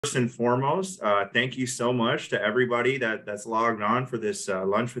First and foremost, thank you so much to everybody that's logged on for this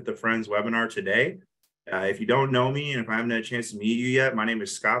Lunch with the Friends webinar today. If you don't know me and if I haven't had a chance to meet you yet, my name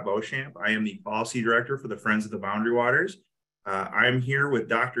is Scott Beauchamp. I am the Policy Director for the Friends of the Boundary Waters. I'm here with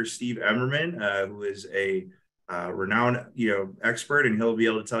Dr. Steve Emerman, who is a renowned expert, and he'll be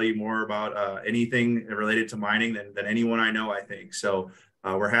able to tell you more about anything related to mining than anyone I know, I think. So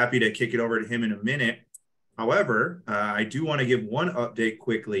we're happy to kick it over to him in a minute. However, I do want to give one update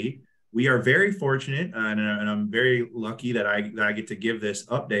quickly. We are very fortunate, and I'm very lucky that I get to give this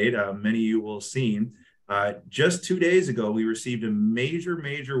update. Many of you will have seen. Just 2 days ago, we received a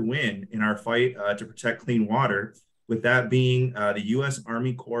major win in our fight to protect clean water, with that being the U.S.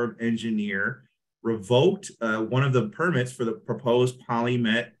 Army Corps of Engineers revoked one of the permits for the proposed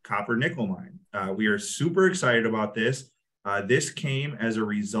polymet copper nickel mine. We are super excited about this. This came as a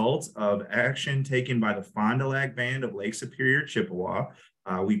result of action taken by the Fond du Lac Band of Lake Superior, Chippewa.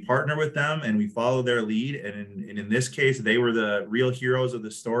 We partner with them and we follow their lead. And in this case, they were the real heroes of the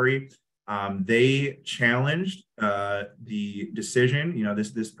story. They challenged the decision.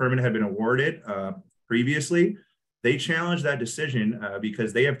 This permit had been awarded previously. They challenged that decision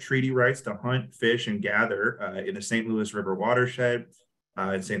because they have treaty rights to hunt, fish, and gather in the St. Louis River watershed,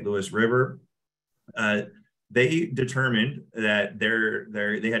 in St. Louis River. They determined that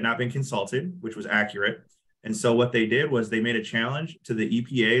they had not been consulted, which was accurate. And so what they did was they made a challenge to the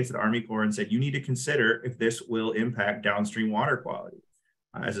EPA, to the Army Corps, and said, you need to consider if this will impact downstream water quality.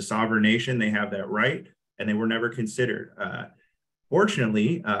 As a sovereign nation, they have that right, and they were never considered.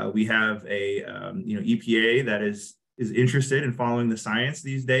 Fortunately, we have a EPA that is interested in following the science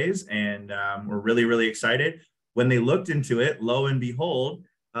these days, and we're really excited. When they looked into it, lo and behold,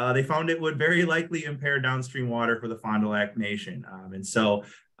 they found it would very likely impair downstream water for the Fond du Lac Nation. And so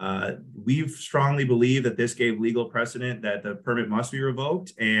we strongly believe that this gave legal precedent that the permit must be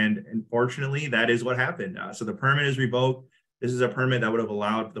revoked. And unfortunately, that is what happened. So the permit is revoked. This is a permit that would have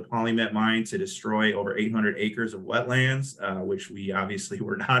allowed the polymet mine to destroy over 800 acres of wetlands, which we obviously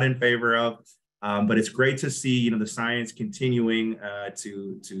were not in favor of. But it's great to see, the science continuing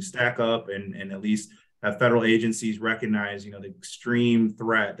to stack up and at least have federal agencies recognize, the extreme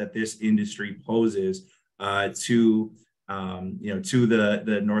threat that this industry poses to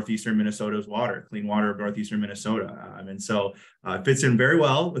the northeastern Minnesota's water, clean water of northeastern Minnesota. And so it fits in very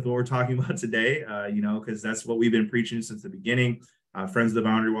well with what we're talking about today, because that's what we've been preaching since the beginning. Friends of the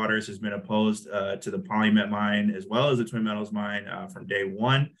Boundary Waters has been opposed to the polymet mine as well as the Twin Metals mine from day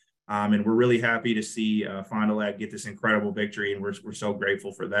one. And we're really happy to see Fond du Lac get this incredible victory, and we're so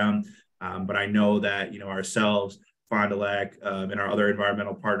grateful for them. But I know that, ourselves, Fond du Lac, and our other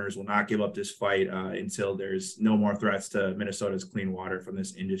environmental partners will not give up this fight until there's no more threats to Minnesota's clean water from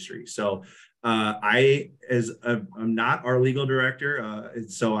this industry. So I'm not our legal director,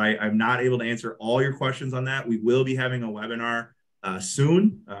 so I'm not able to answer all your questions on that. We will be having a webinar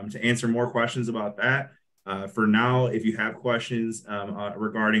soon to answer more questions about that. For now, if you have questions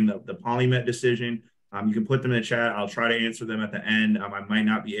regarding the polymet decision, you can put them in the chat. I'll try to answer them at the end. I might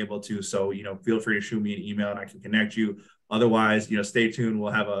not be able to, so feel free to shoot me an email and I can connect you. Otherwise, stay tuned.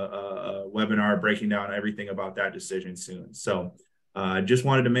 We'll have a webinar breaking down everything about that decision soon. So just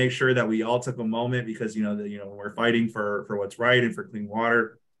wanted to make sure that we all took a moment because we're fighting for what's right and for clean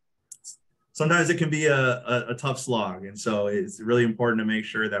water. Sometimes it can be a tough slog, and so it's really important to make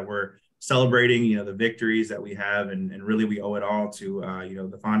sure that we're celebrating the victories that we have, and really we owe it all to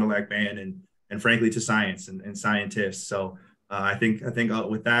the Fond du Lac Band and frankly to science and scientists. So I think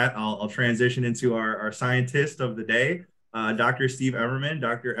with that, I'll transition into our scientist of the day, Dr. Steve Emerman.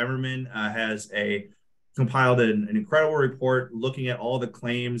 Dr. Emerman has compiled an incredible report looking at all the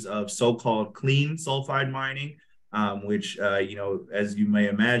claims of so-called clean sulfide mining, which, as you may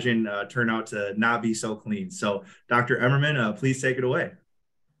imagine, turn out to not be so clean. So Dr. Emerman, please take it away.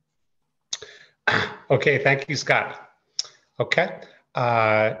 Okay, thank you, Scott. Okay.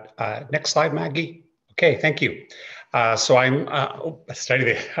 Next slide, Maggie. Okay, thank you. So I'm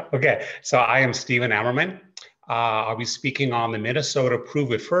Okay, so I am Stephen Emerman. I'll be speaking on the Minnesota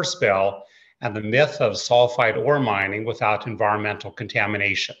Prove It First bill and the myth of sulfide ore mining without environmental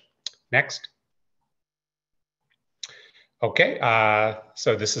contamination. Next. Okay,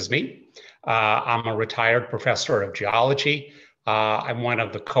 so this is me. I'm a retired professor of geology. I'm one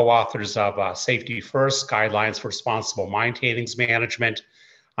of the co-authors of Safety First, Guidelines for Responsible Mine Tailings Management.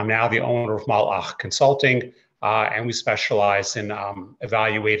 I'm now the owner of Malach Consulting, and we specialize in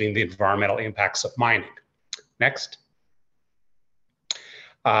evaluating the environmental impacts of mining. Next.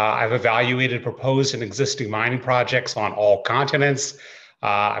 I've evaluated proposed and existing mining projects on all continents.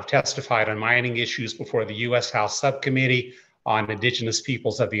 I've testified on mining issues before the U.S. House Subcommittee on Indigenous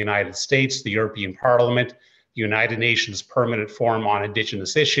Peoples of the United States, the European Parliament, the United Nations Permanent Forum on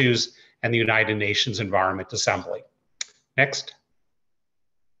Indigenous Issues, and the United Nations Environment Assembly. Next.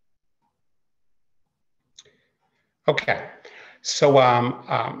 Okay, so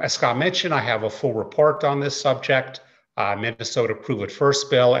as Scott mentioned, I have a full report on this subject, Minnesota Prove It First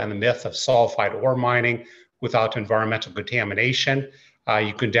bill and the myth of sulfide ore mining without environmental contamination.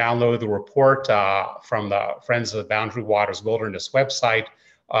 You can download the report from the Friends of the Boundary Waters Wilderness website,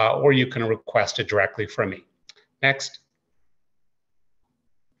 or you can request it directly from me. Next.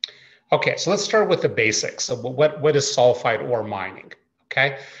 Okay, so let's start with the basics. So what is sulfide ore mining?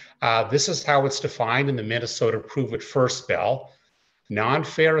 Okay, this is how it's defined in the Minnesota Prove It First bill.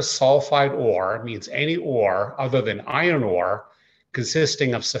 Non-ferrous sulfide ore means any ore other than iron ore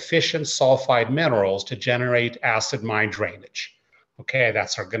consisting of sufficient sulfide minerals to generate acid mine drainage. Okay,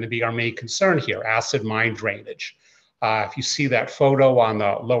 that's going to be our main concern here, acid mine drainage. If you see that photo on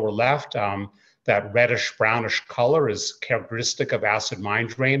the lower left, that reddish brownish color is characteristic of acid mine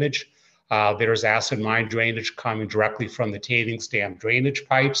drainage. There's acid mine drainage coming directly from the tailings dam drainage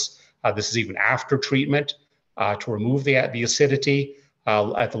pipes. This is even after treatment to remove the acidity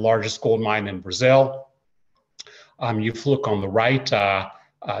at the largest gold mine in Brazil. You look on the right,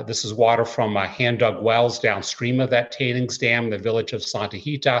 this is water from hand-dug wells downstream of that tailings dam in the village of Santa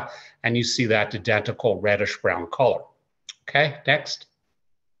Rita, and you see that identical reddish-brown color. Okay, next.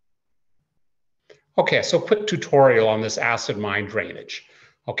 Okay, so quick tutorial on this acid mine drainage.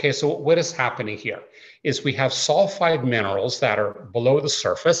 Okay, so what is happening here is we have sulfide minerals that are below the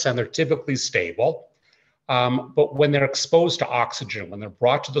surface, and they're typically stable. But when they're exposed to oxygen, when they're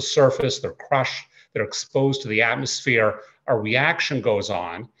brought to the surface, they're crushed, they're exposed to the atmosphere, a reaction goes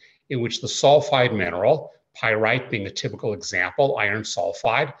on in which the sulfide mineral, pyrite being a typical example, iron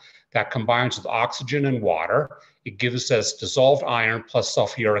sulfide, that combines with oxygen and water. It gives us dissolved iron plus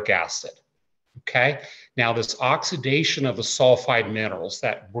sulfuric acid. Okay, now this oxidation of the sulfide minerals,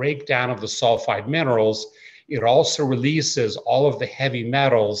 that breakdown of the sulfide minerals, it also releases all of the heavy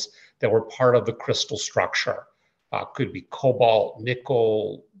metals that were part of the crystal structure. Could be cobalt,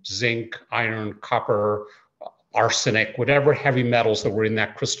 nickel, zinc, iron, copper, arsenic, whatever heavy metals that were in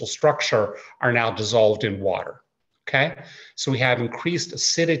that crystal structure are now dissolved in water. Okay, so we have increased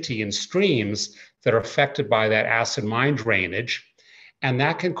acidity in streams that are affected by that acid mine drainage, and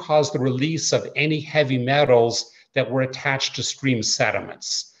that can cause the release of any heavy metals that were attached to stream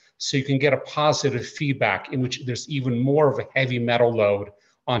sediments. So you can get a positive feedback in which there's even more of a heavy metal load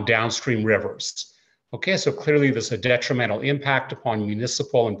on downstream rivers. Okay, so clearly there's a detrimental impact upon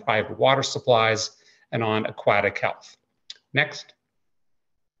municipal and private water supplies and on aquatic health. Next.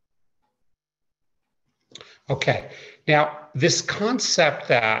 Okay, now this concept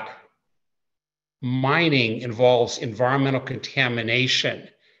that mining involves environmental contamination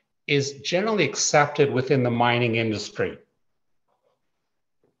is generally accepted within the mining industry.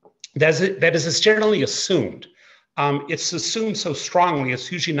 That is, it's generally assumed. It's assumed so strongly,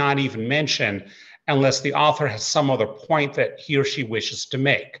 it's usually not even mentioned unless the author has some other point that he or she wishes to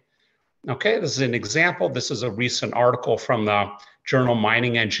make. Okay, this is an example. This is a recent article from the journal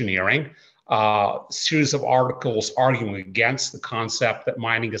Mining Engineering, a series of articles arguing against the concept that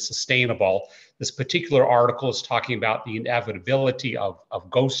mining is sustainable. This particular article is talking about the inevitability of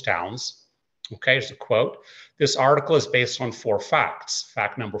ghost towns. Okay, here's a quote. This article is based on 4 facts.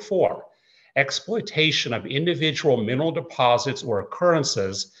 Fact number 4, exploitation of individual mineral deposits or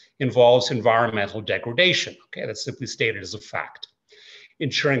occurrences involves environmental degradation. Okay, that's simply stated as a fact.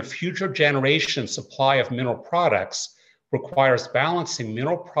 Ensuring future generations' supply of mineral products requires balancing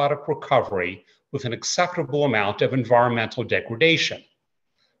mineral product recovery with an acceptable amount of environmental degradation.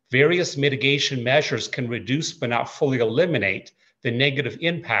 Various mitigation measures can reduce but not fully eliminate the negative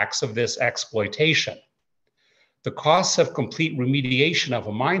impacts of this exploitation. The costs of complete remediation of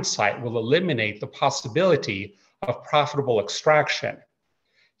a mine site will eliminate the possibility of profitable extraction.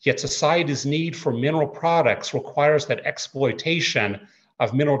 Yet society's need for mineral products requires that exploitation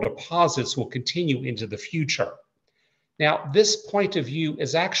of mineral deposits will continue into the future. Now, this point of view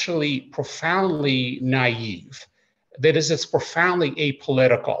is actually profoundly naive. That is, it's profoundly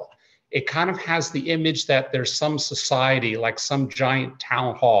apolitical. It kind of has the image that there's some society, like some giant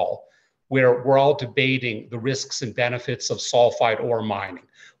town hall, where we're all debating the risks and benefits of sulfide ore mining.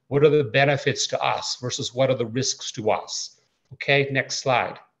 What are the benefits to us versus what are the risks to us? Okay, next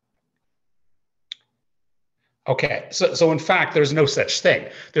slide. Okay, so in fact, there's no such thing.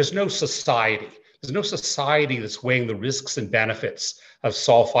 There's no society. There's no society that's weighing the risks and benefits of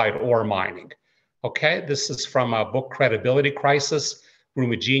sulfide ore mining. Okay, this is from a book, Credibility Crisis,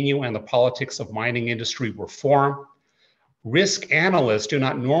 Brumigino and the Politics of Mining Industry Reform. Risk analysts do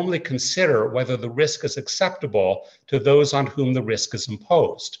not normally consider whether the risk is acceptable to those on whom the risk is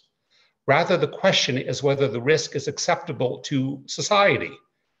imposed. Rather, the question is whether the risk is acceptable to society.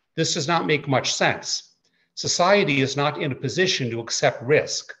 This does not make much sense. Society is not in a position to accept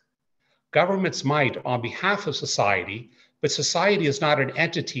risk. Governments might on behalf of society, but society is not an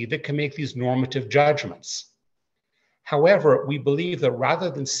entity that can make these normative judgments. However, we believe that rather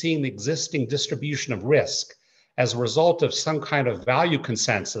than seeing the existing distribution of risk as a result of some kind of value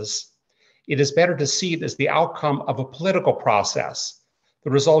consensus, it is better to see it as the outcome of a political process, the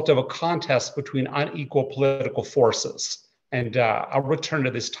result of a contest between unequal political forces. And I'll return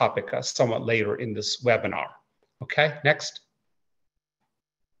to this topic somewhat later in this webinar. Okay, next.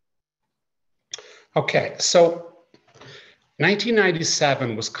 Okay, so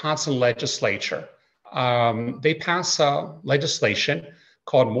 1997, Wisconsin legislature, they passed legislation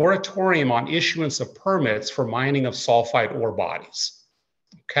called Moratorium on Issuance of Permits for Mining of Sulfide Ore Bodies.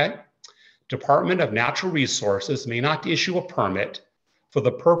 Okay, Department of Natural Resources may not issue a permit for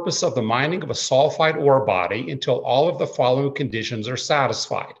the purpose of the mining of a sulfide ore body until all of the following conditions are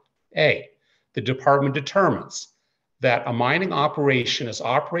satisfied. A, the department determines that a mining operation is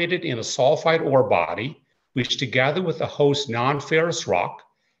operated in a sulfide ore body, which together with the host non-ferrous rock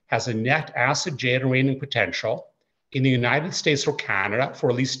has a net acid generating potential in the United States or Canada for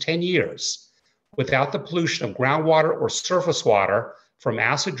at least 10 years without the pollution of groundwater or surface water from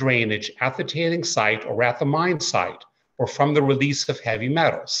acid drainage at the tailing site or at the mine site, or from the release of heavy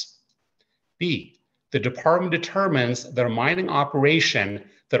metals. B, the department determines that a mining operation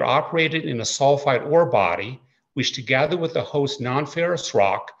that operated in a sulfide ore body, which together with the host non-ferrous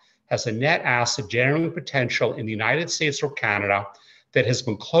rock has a net acid generating potential in the United States or Canada that has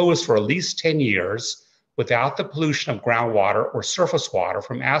been closed for at least 10 years without the pollution of groundwater or surface water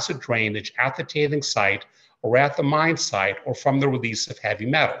from acid drainage at the tailing site or at the mine site or from the release of heavy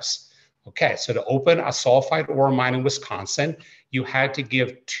metals. Okay, so to open a sulfide ore mine in Wisconsin, you had to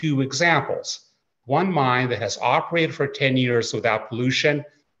give two examples. One mine that has operated for 10 years without pollution,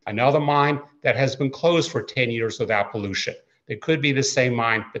 another mine that has been closed for 10 years without pollution. They could be the same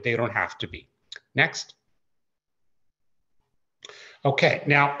mine, but they don't have to be. Next. Okay,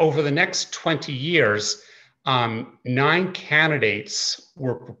 now over the next 20 years, 9 candidates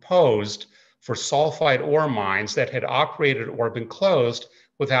were proposed for sulfide ore mines that had operated or been closed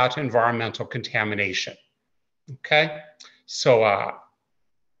without environmental contamination. Okay, so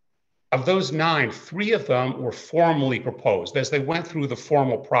of those 9, 3 of them were formally proposed as they went through the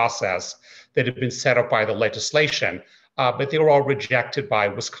formal process that had been set up by the legislation, but they were all rejected by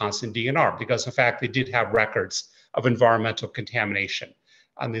Wisconsin DNR because in fact they did have records of environmental contamination.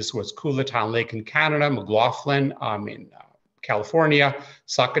 And this was Coolatown Lake in Canada, McLaughlin in California,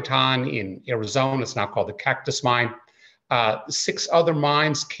 Sakatan in Arizona, it's now called the Cactus Mine. 6 other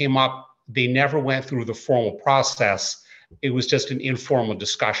mines came up. They never went through the formal process. It was just an informal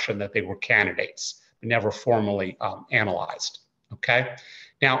discussion that they were candidates, never formally analyzed. Okay.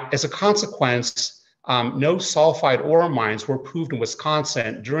 Now, as a consequence, no sulfide ore mines were approved in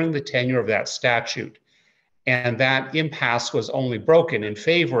Wisconsin during the tenure of that statute. And that impasse was only broken in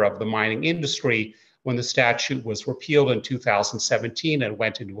favor of the mining industry when the statute was repealed in 2017 and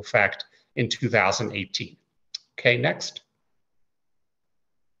went into effect in 2018. Okay, next.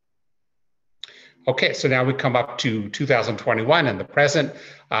 Okay, so now we come up to 2021 and the present.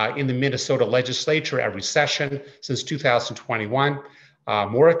 In the Minnesota legislature, every session since 2021,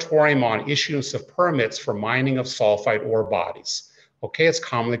 moratorium on issuance of permits for mining of sulfide ore bodies. Okay, it's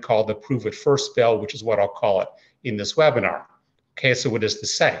commonly called the Prove It First bill, which is what I'll call it in this webinar. Okay, so what does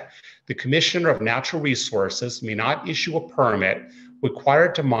this say? The Commissioner of Natural Resources may not issue a permit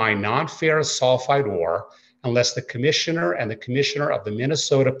required to mine non-ferrous sulfide ore unless the Commissioner and the Commissioner of the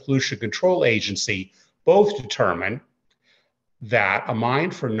Minnesota Pollution Control Agency both determine that a mine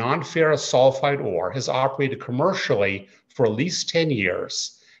for non-ferrous sulfide ore has operated commercially for at least 10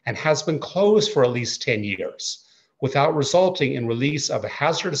 years and has been closed for at least 10 years without resulting in release of a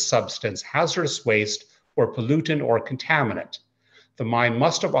hazardous substance, hazardous waste, or pollutant or contaminant. The mine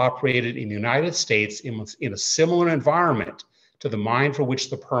must have operated in the United States in a similar environment to the mine for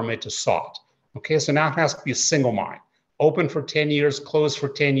which the permit is sought. Okay, so now it has to be a single mine, open for 10 years, closed for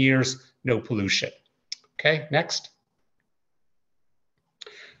 10 years, no pollution. Okay, next.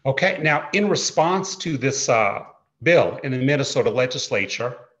 Okay, now in response to this bill in the Minnesota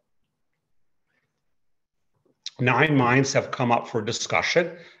legislature, 9 mines have come up for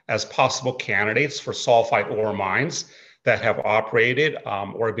discussion as possible candidates for sulfide ore mines that have operated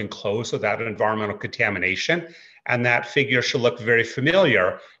or been closed without environmental contamination. And that figure should look very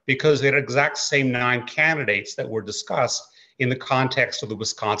familiar because they're the exact same 9 candidates that were discussed in the context of the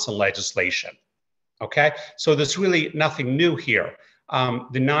Wisconsin legislation. Okay, so there's really nothing new here.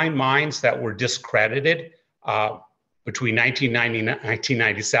 The 9 mines that were discredited between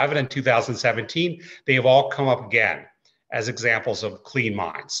 1997 and 2017, they have all come up again as examples of clean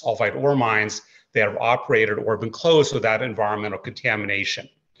mines, sulfide ore mines that have operated or been closed without environmental contamination.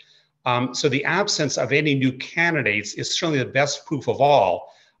 So the absence of any new candidates is certainly the best proof of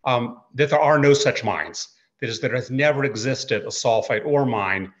all that there are no such mines. That is, there has never existed a sulfide ore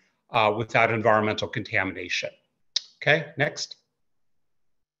mine without environmental contamination. Okay, next.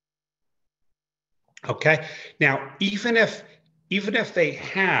 Okay, now even if they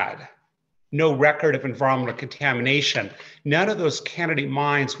had no record of environmental contamination, none of those candidate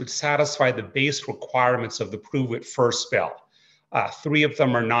mines would satisfy the base requirements of the Prove It First bill. 3 of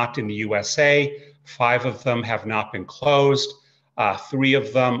them are not in the USA, 5 of them have not been closed, 3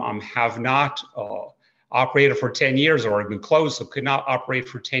 of them have not operated for 10 years or have been closed, so could not operate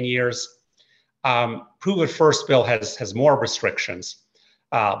for 10 years. Prove It First bill has more restrictions.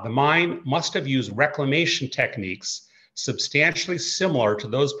 The mine must have used reclamation techniques substantially similar to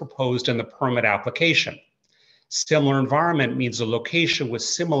those proposed in the permit application. Similar environment means a location with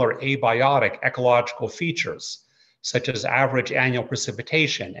similar abiotic ecological features, such as average annual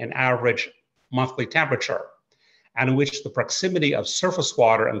precipitation and average monthly temperature, and in which the proximity of surface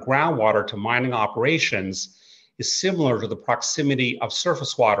water and groundwater to mining operations is similar to the proximity of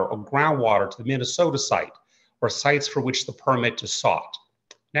surface water or groundwater to the Minnesota site, or sites for which the permit is sought.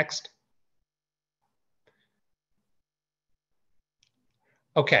 Next.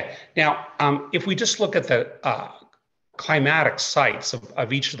 Okay, now if we just look at the climatic sites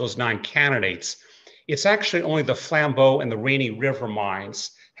of each of those 9 candidates, it's actually only the Flambeau and the Rainy River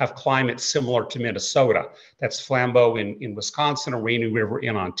mines have climate similar to Minnesota. That's Flambeau in Wisconsin and Rainy River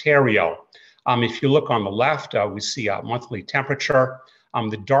in Ontario. If you look on the left, we see a monthly temperature.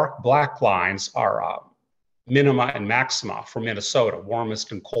 The dark black lines are minima and maxima for Minnesota,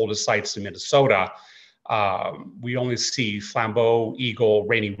 warmest and coldest sites in Minnesota. We only see Flambeau, Eagle,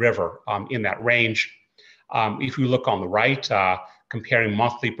 Rainy River in that range. If you look on the right, comparing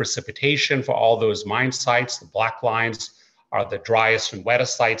monthly precipitation for all those mine sites, the black lines are the driest and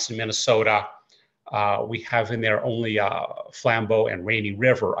wettest sites in Minnesota. We have in there only Flambeau and Rainy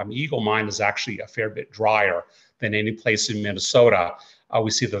River. Eagle Mine is actually a fair bit drier than any place in Minnesota.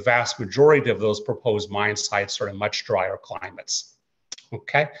 We see the vast majority of those proposed mine sites are in much drier climates.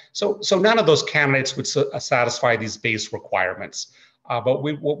 Okay, so none of those candidates would satisfy these base requirements, but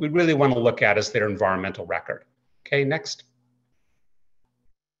what we really want to look at is their environmental record. Okay, next.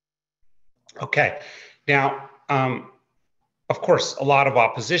 Okay, now, of course, a lot of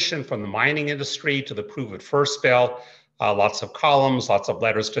opposition from the mining industry to the Prove It First bill, lots of columns, lots of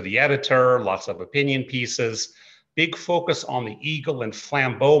letters to the editor, lots of opinion pieces, big focus on the Eagle and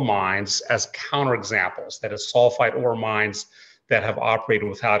Flambeau mines as counterexamples, that is sulfide ore mines that have operated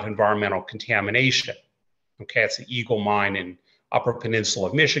without environmental contamination. Okay, it's the Eagle mine in Upper Peninsula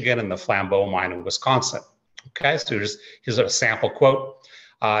of Michigan and the Flambeau mine in Wisconsin. Okay, so here's a sample quote.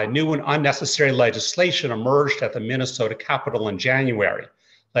 New and unnecessary legislation emerged at the Minnesota Capitol in January,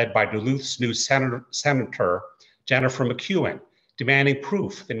 led by Duluth's new Senator Jennifer McEwen, demanding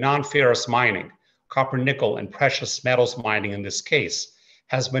proof that non-ferrous mining, copper, nickel, and precious metals mining in this case,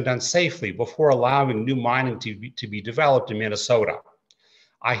 has been done safely before allowing new mining to be developed in Minnesota.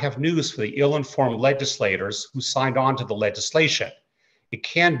 I have news for the ill-informed legislators who signed on to the legislation. It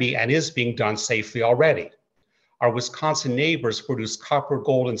can be and is being done safely already. Our Wisconsin neighbors produced copper,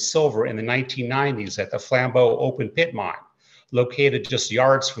 gold, and silver in the 1990s at the Flambeau open pit mine, located just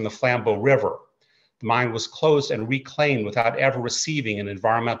yards from the Flambeau River. The mine was closed and reclaimed without ever receiving an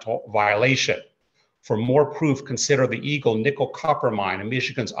environmental violation. For more proof, consider the Eagle nickel copper mine in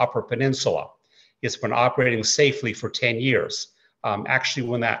Michigan's Upper Peninsula. It's been operating safely for 10 years. Actually,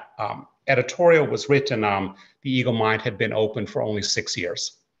 when that editorial was written, the Eagle mine had been open for only 6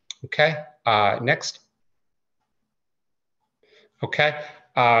 years. Okay, next. Okay,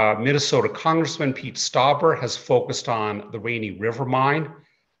 Minnesota Congressman Pete Stauber has focused on the Rainy River mine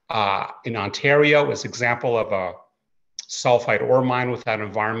in Ontario as an example of a sulfide ore mine without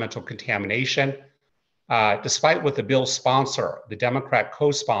environmental contamination. Despite what the bill's sponsor, the Democrat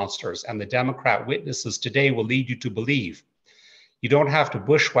co-sponsors, and the Democrat witnesses today will lead you to believe, you don't have to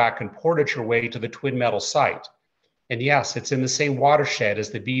bushwhack and portage your way to the Twin Metal site. And yes, it's in the same watershed as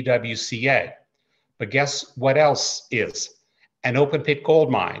the BWCA. But guess what else is? An open pit gold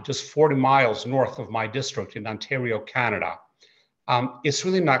mine just 40 miles north of my district in Ontario, Canada. It's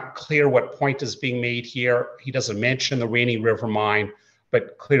really not clear what point is being made here. He doesn't mention the Rainy River mine,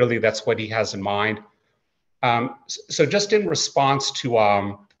 but clearly that's what he has in mind. So just in response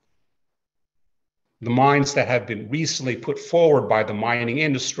to the mines that have been recently put forward by the mining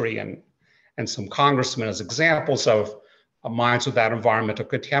industry and some congressmen as examples of mines without environmental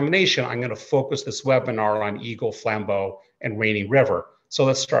contamination, I'm going to focus this webinar on Eagle, Flambeau, and Rainy River. So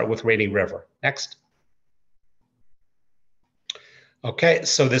let's start with Rainy River. Next. Okay,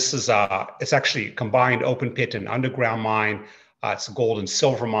 so this is it's actually a combined open pit and underground mine. It's a gold and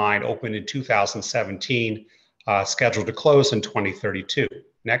silver mine, opened in 2017, scheduled to close in 2032.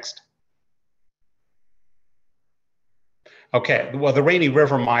 Next. Okay, well, the Rainy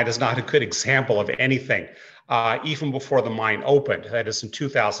River mine is not a good example of anything. Even before the mine opened, that is in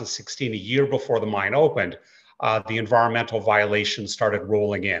 2016, a year before the mine opened, the environmental violations started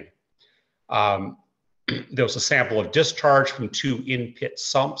rolling in. There was a sample of discharge from 2 in-pit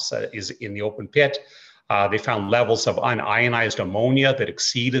sumps is in the open pit. They found levels of unionized ammonia that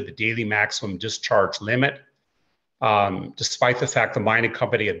exceeded the daily maximum discharge limit. Despite the fact the mining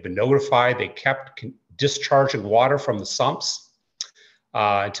company had been notified, they kept discharging water from the sumps.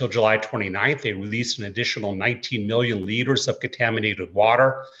 Until July 29th, they released an additional 19 million liters of contaminated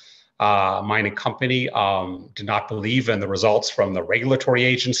water. Mining company did not believe in the results from the regulatory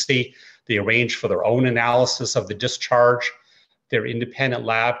agency. They arranged for their own analysis of the discharge. Their independent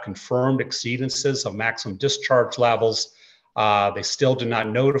lab confirmed exceedances of maximum discharge levels. They still did not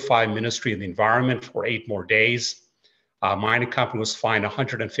notify Ministry of the Environment for 8 more days. Mining company was fined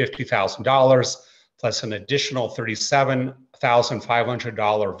 $150,000 plus an additional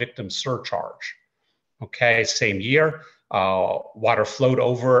 $37,500 victim surcharge. Okay, same year, water flowed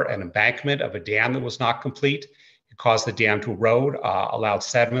over an embankment of a dam that was not complete. It caused the dam to erode, allowed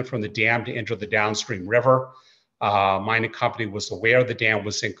sediment from the dam to enter the downstream river. Mining company was aware the dam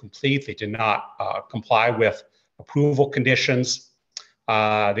was incomplete. They did not comply with approval conditions.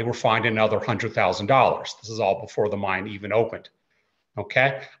 They were fined another $100,000. This is all before the mine even opened.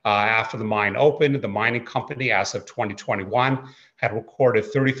 Okay, after the mine opened, the mining company, as of 2021, had recorded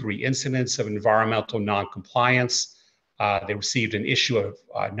 33 incidents of environmental noncompliance. They received an issue of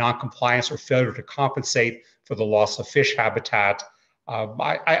noncompliance or failure to compensate for the loss of fish habitat.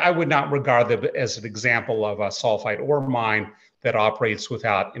 I would not regard them as an example of a sulfide ore mine that operates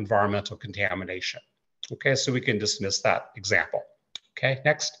without environmental contamination. Okay, so we can dismiss that example. Okay,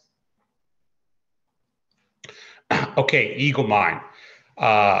 next. Okay, Eagle Mine.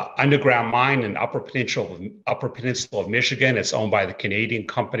 Underground mine in Upper Peninsula of Michigan. It's owned by the Canadian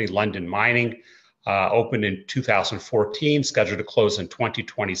company London Mining. Opened in 2014, scheduled to close in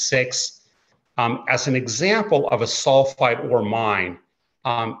 2026. As an example of a sulfide ore mine,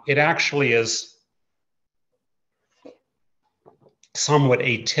 it actually is somewhat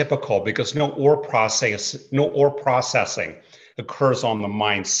atypical because no ore processing occurs on the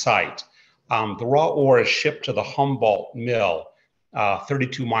mine site. The raw ore is shipped to the Humboldt mill,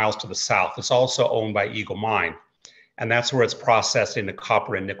 32 miles to the south. It's also owned by Eagle Mine, and that's where it's processed into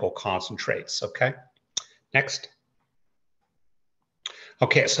copper and nickel concentrates. Okay, next.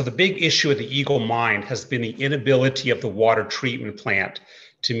 Okay, so the big issue at the Eagle Mine has been the inability of the water treatment plant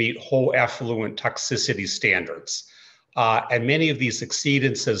to meet whole effluent toxicity standards. And many of these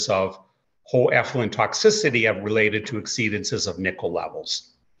exceedances of whole effluent toxicity have related to exceedances of nickel levels.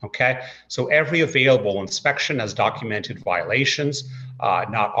 Okay, so every available inspection has documented violations.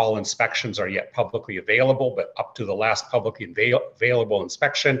 Not all inspections are yet publicly available, but up to the last publicly available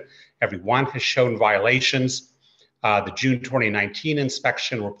inspection, every one has shown violations. The June 2019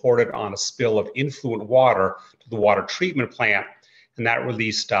 inspection reported on a spill of influent water to the water treatment plant, and that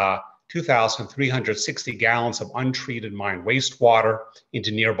released 2,360 gallons of untreated mine wastewater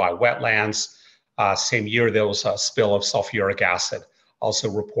into nearby wetlands. Same year, there was a spill of sulfuric acid, also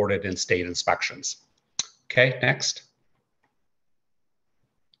reported in state inspections. Okay, next.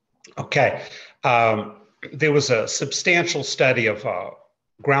 Okay, there was a substantial study of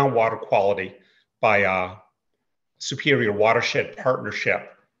groundwater quality by Superior Watershed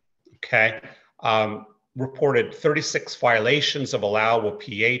Partnership, okay, reported 36 violations of allowable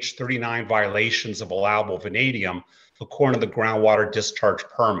pH, 39 violations of allowable vanadium, according to the groundwater discharge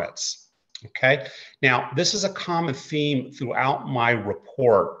permits. Okay, now this is a common theme throughout my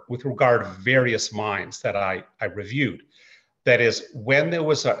report with regard to various mines that I reviewed. That is, when there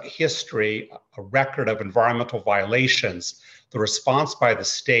was a history, a record of environmental violations, the response by the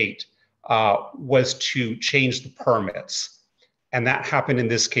state was to change the permits. And that happened in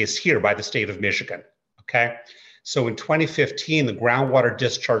this case here by the state of Michigan. Okay, so in 2015, the groundwater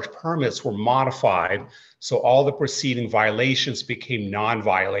discharge permits were modified, so all the preceding violations became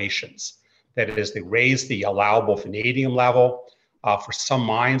non-violations. That is, they raised the allowable vanadium level, For some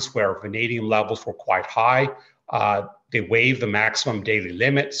mines where vanadium levels were quite high, they waived the maximum daily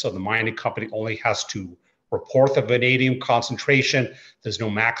limit, so the mining company only has to report the vanadium concentration. There's no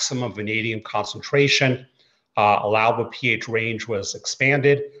maximum vanadium concentration. Allowable pH range was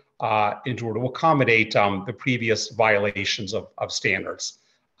expanded in order to accommodate the previous violations of standards.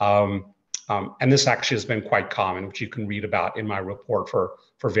 And this actually has been quite common, which you can read about in my report for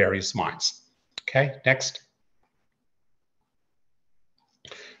various mines. Okay, next.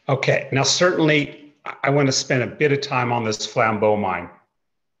 Okay, now certainly I want to spend a bit of time on this Flambeau mine.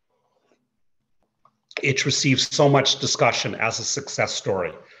 It's received so much discussion as a success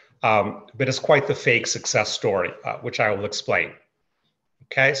story, but it's quite the fake success story, which I will explain.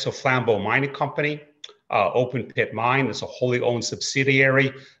 Okay, so Flambeau Mining Company, open pit mine, is a wholly owned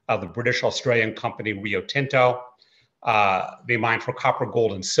subsidiary of the British Australian company Rio Tinto. They mined for copper,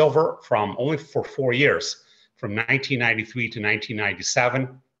 gold, and silver only for 4 years, from 1993 to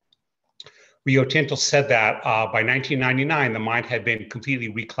 1997. Rio Tinto said that by 1999, the mine had been completely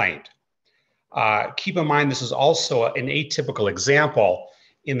reclaimed. Keep in mind, this is also an atypical example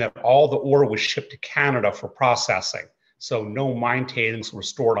in that all the ore was shipped to Canada for processing. So no mine tailings were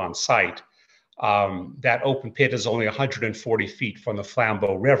stored on site. That open pit is only 140 feet from the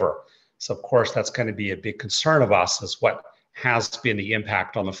Flambeau River. So of course, that's going to be a big concern of us, is what has been the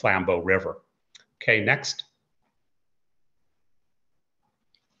impact on the Flambeau River. Okay, next.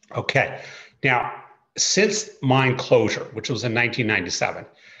 Okay, now, since mine closure, which was in 1997,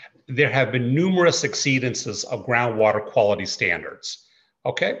 there have been numerous exceedances of groundwater quality standards.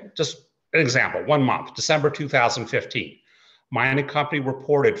 Okay, just an example, 1 month, December 2015, mining company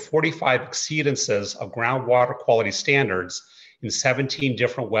reported 45 exceedances of groundwater quality standards in 17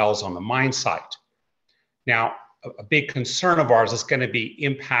 different wells on the mine site. Now, a big concern of ours is going to be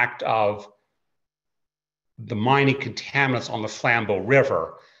impact of the mining contaminants on the Flambeau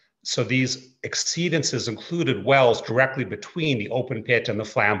River. So these exceedances included wells directly between the open pit and the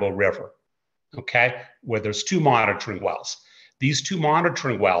Flambeau River, okay, where there's 2 monitoring wells. These 2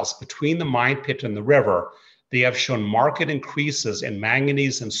 monitoring wells between the mine pit and the river, they have shown marked increases in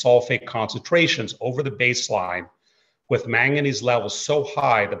manganese and sulfate concentrations over the baseline, with manganese levels so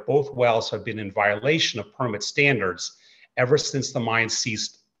high that both wells have been in violation of permit standards ever since the mine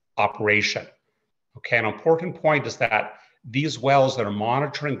ceased operation. Okay, an important point is that these wells that are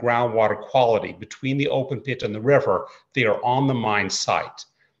monitoring groundwater quality between the open pit and the river, they are on the mine site.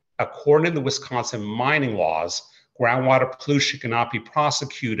 According to the Wisconsin mining laws, groundwater pollution cannot be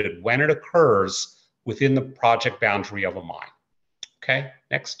prosecuted when it occurs within the project boundary of a mine. Okay,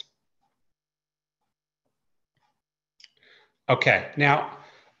 next. Okay, now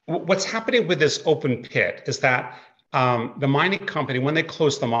what's happening with this open pit is that the mining company, when they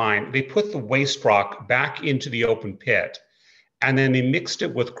closed the mine, they put the waste rock back into the open pit, and then they mixed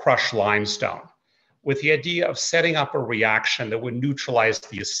it with crushed limestone with the idea of setting up a reaction that would neutralize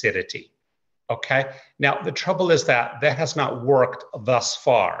the acidity. Okay, now the trouble is that that has not worked thus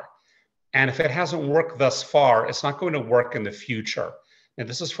far. And if it hasn't worked thus far, it's not going to work in the future. And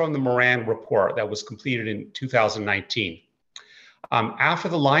this is from the Moran report that was completed in 2019. After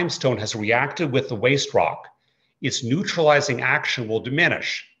the limestone has reacted with the waste rock, its neutralizing action will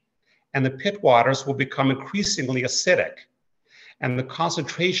diminish, and the pit waters will become increasingly acidic, and the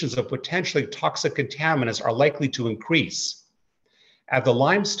concentrations of potentially toxic contaminants are likely to increase. As the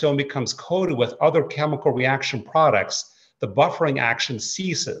limestone becomes coated with other chemical reaction products, the buffering action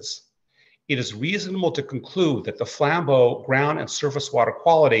ceases. It is reasonable to conclude that the Flambeau ground and surface water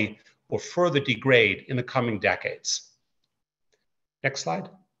quality will further degrade in the coming decades. Next slide.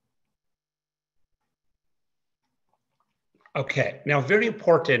 Okay, now very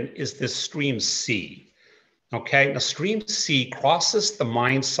important is this stream C. Okay, now stream C crosses the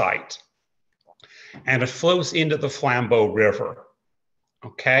mine site and it flows into the Flambeau River.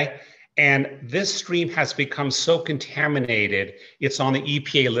 Okay, and this stream has become so contaminated, it's on the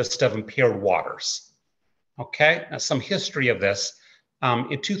EPA list of impaired waters. Okay, now some history of this.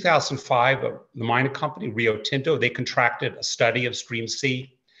 In 2005, the mining company Rio Tinto, they contracted a study of stream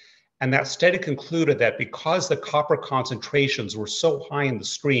C. And that study concluded that because the copper concentrations were so high in the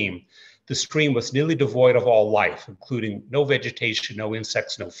stream was nearly devoid of all life, including no vegetation, no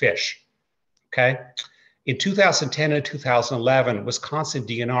insects, no fish. Okay. In 2010 and 2011, Wisconsin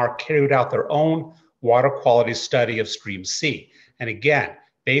DNR carried out their own water quality study of stream C. And again,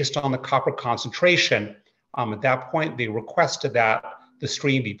 based on the copper concentration, at that point, they requested that the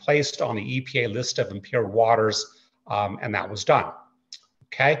stream be placed on the EPA list of impaired waters, and that was done.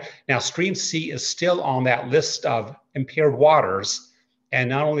 Okay, now stream C is still on that list of impaired waters, and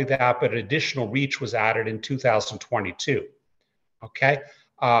not only that, but an additional reach was added in 2022. okay?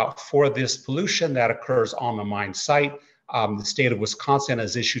 For this pollution that occurs on the mine site, the state of Wisconsin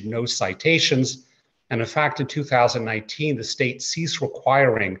has issued no citations. And in fact, in 2019, the state ceased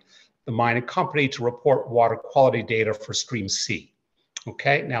requiring the mining company to report water quality data for Stream C.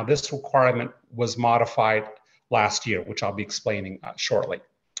 Okay, now this requirement was modified last year, which I'll be explaining shortly.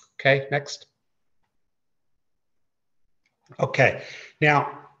 Okay, next. Okay,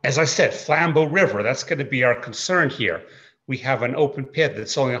 now, as I said, Flambeau River, that's going to be our concern here. We have an open pit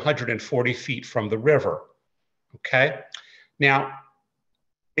that's only 140 feet from the river. Okay, now,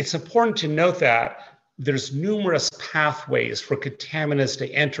 it's important to note that there's numerous pathways for contaminants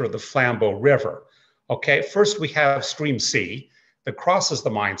to enter the Flambeau River. Okay, first we have Stream C that crosses the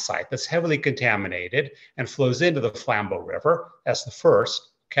mine site that's heavily contaminated and flows into the Flambeau River. That's the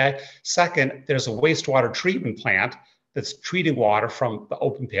first. Okay, second, there's a wastewater treatment plant that's treating water from the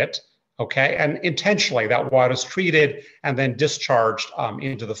open pit. Okay, and intentionally that water is treated and then discharged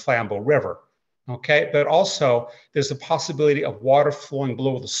into the Flambeau River. Okay, but also there's the possibility of water flowing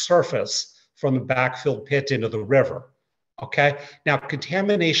below the surface from the backfilled pit into the river. Okay, now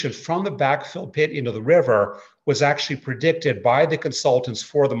contamination from the backfilled pit into the river was actually predicted by the consultants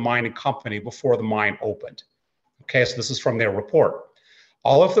for the mining company before the mine opened. Okay, so this is from their report.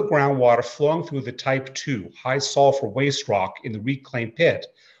 All of the groundwater flowing through the type 2 high sulfur waste rock in the reclaimed pit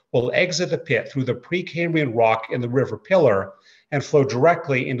will exit the pit through the Precambrian rock in the river pillar and flow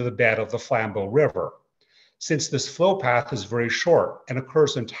directly into the bed of the Flambeau River. Since this flow path is very short and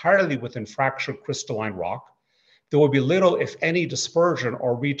occurs entirely within fractured crystalline rock, there will be little, if any, dispersion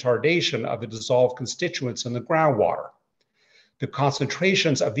or retardation of the dissolved constituents in the groundwater. The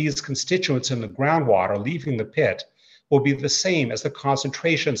concentrations of these constituents in the groundwater leaving the pit will be the same as the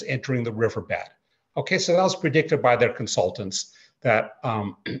concentrations entering the riverbed. Okay, so that was predicted by their consultants, that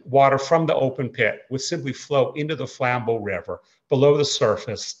water from the open pit would simply flow into the Flambeau River below the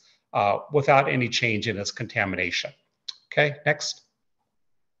surface without any change in its contamination. Okay, next.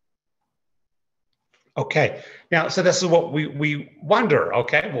 Okay, now, so this is what we wonder,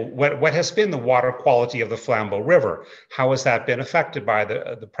 okay, well, what has been the water quality of the Flambeau River? How has that been affected by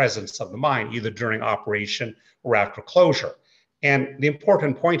the presence of the mine, either during operation or after closure? And the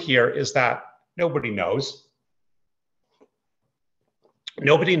important point here is that nobody knows.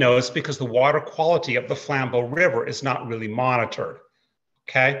 Nobody knows because the water quality of the Flambeau River is not really monitored,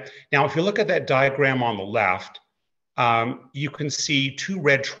 okay? Now, if you look at that diagram on the left, you can see two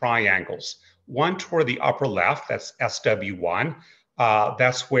red triangles. One toward the upper left, that's SW1.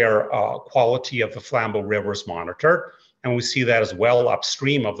 That's where quality of the Flambeau River is monitored. And we see that as well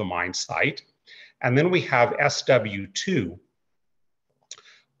upstream of the mine site. And then we have SW2,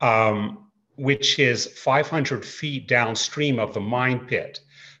 which is 500 feet downstream of the mine pit.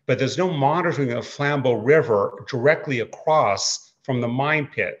 But there's no monitoring of Flambeau River directly across from the mine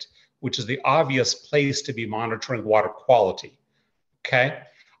pit, which is the obvious place to be monitoring water quality, okay?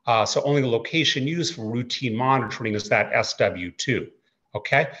 So only the location used for routine monitoring is that SW2,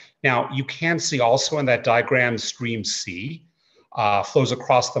 okay? Now, you can see also in that diagram, Stream C flows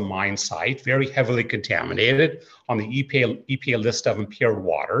across the mine site, very heavily contaminated on the EPA list of impaired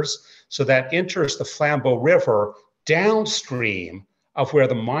waters. So that enters the Flambeau River downstream of where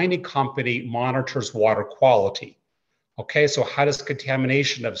the mining company monitors water quality. Okay, so how does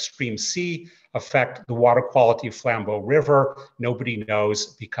contamination of Stream C affect the water quality of Flambeau River? Nobody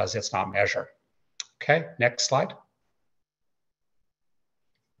knows because it's not measured. Okay, next slide.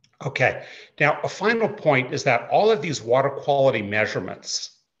 Okay, now a final point is that all of these water quality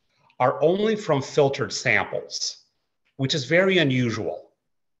measurements are only from filtered samples, which is very unusual.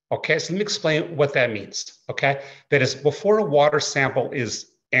 Okay, so let me explain what that means. Okay, that is before a water sample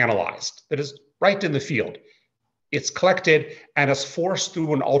is analyzed, that is right in the field, it's collected and is forced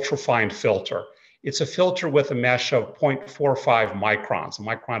through an ultrafine filter. It's a filter with a mesh of 0.45 microns. A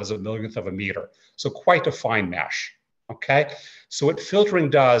micron is a millionth of a meter, so quite a fine mesh, okay? So what filtering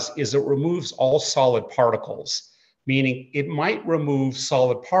does is it removes all solid particles, meaning it might remove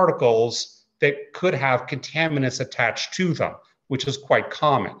solid particles that could have contaminants attached to them, which is quite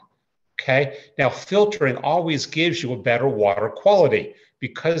common, okay? Now, filtering always gives you a better water quality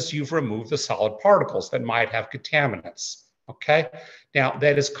because you've removed the solid particles that might have contaminants, okay? Now,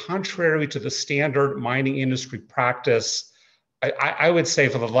 that is contrary to the standard mining industry practice, I would say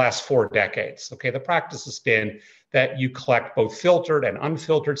for the last 4 decades, okay? The practice has been that you collect both filtered and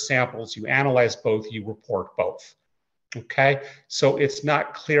unfiltered samples, you analyze both, you report both, okay? So it's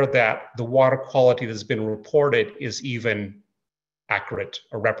not clear that the water quality that's been reported is even accurate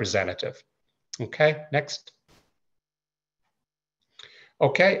or representative. Okay, next.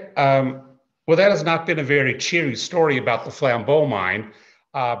 Okay, Well, that has not been a very cheery story about the Flambeau mine,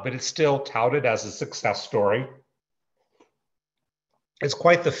 but it's still touted as a success story. It's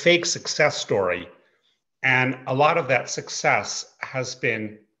quite the fake success story. And a lot of that success has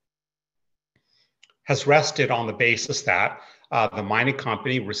rested on the basis that the mining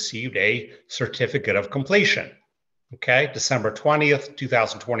company received a certificate of completion. Okay, December 20th,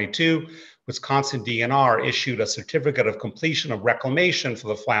 2022, Wisconsin DNR issued a certificate of completion of reclamation for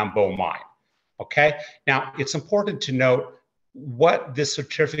the Flambeau mine. Okay, now it's important to note what this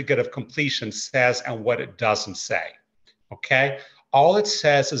certificate of completion says and what it doesn't say. Okay, all it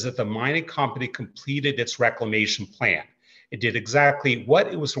says is that the mining company completed its reclamation plan. It did exactly what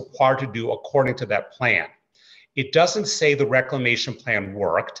it was required to do according to that plan. It doesn't say the reclamation plan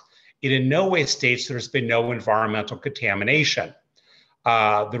worked. It in no way states there's been no environmental contamination.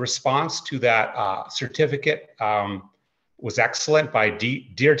 The response to that certificate was excellent by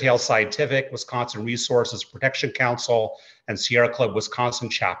Deertail Scientific, Wisconsin Resources Protection Council, and Sierra Club Wisconsin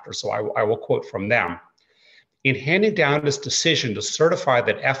chapter. So I will quote from them. In handing down this decision to certify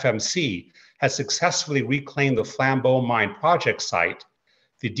that FMC has successfully reclaimed the Flambeau mine project site,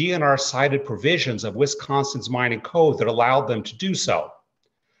 the DNR cited provisions of Wisconsin's mining code that allowed them to do so.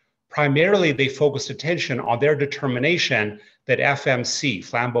 Primarily, they focused attention on their determination that FMC,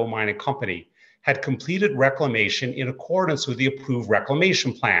 Flambeau Mining Company, had completed reclamation in accordance with the approved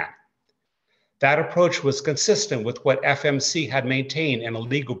reclamation plan. That approach was consistent with what FMC had maintained in a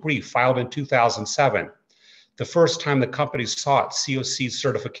legal brief filed in 2007, the first time the company sought COC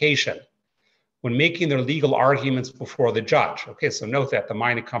certification, when making their legal arguments before the judge. Okay, so note that the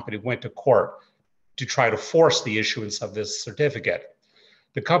mining company went to court to try to force the issuance of this certificate.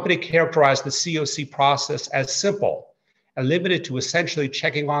 The company characterized the COC process as simple and limited to essentially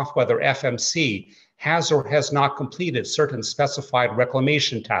checking off whether FMC has or has not completed certain specified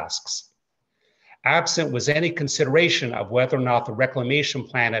reclamation tasks. Absent was any consideration of whether or not the reclamation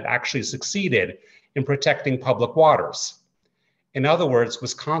plan had actually succeeded in protecting public waters. In other words,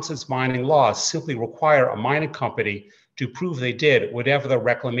 Wisconsin's mining laws simply require a mining company to prove they did whatever the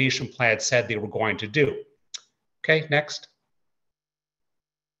reclamation plan said they were going to do. Okay, next.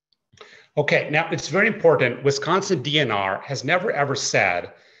 Okay, now it's very important. Wisconsin DNR has never ever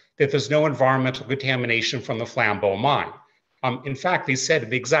said that there's no environmental contamination from the Flambeau mine. In fact, they said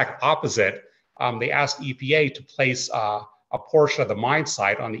the exact opposite. They asked EPA to place a portion of the mine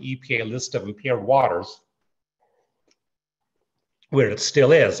site on the EPA list of impaired waters, where it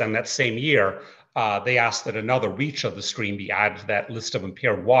still is. And that same year, they asked that another reach of the stream be added to that list of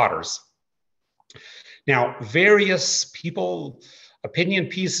impaired waters. Now, various people, opinion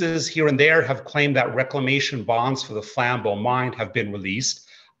pieces here and there have claimed that reclamation bonds for the Flambeau mine have been released,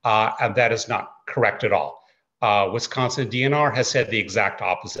 and that is not correct at all. Wisconsin DNR has said the exact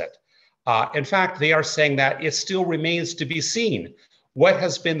opposite. In fact, they are saying that it still remains to be seen what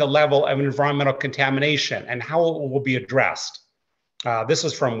has been the level of environmental contamination and how it will be addressed. This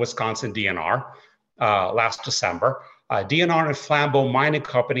is from Wisconsin DNR last December. DNR and Flambeau Mining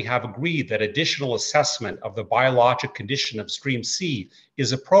Company have agreed that additional assessment of the biologic condition of Stream C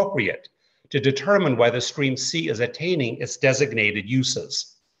is appropriate to determine whether Stream C is attaining its designated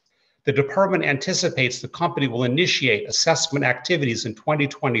uses. The department anticipates the company will initiate assessment activities in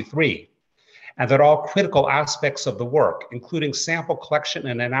 2023, and that all critical aspects of the work, including sample collection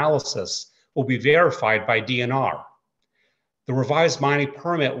and analysis, will be verified by DNR. The revised mining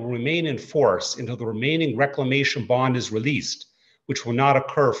permit will remain in force until the remaining reclamation bond is released, which will not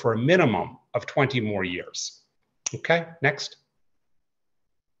occur for a minimum of 20 more years. Okay, next.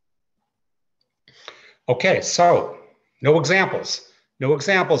 Okay, so no examples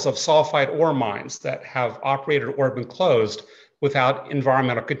of sulfide ore mines that have operated or been closed without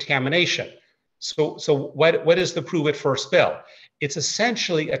environmental contamination. So what is the Prove It First bill? It's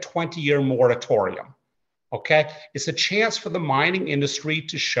essentially a 20-year moratorium. Okay, it's a chance for the mining industry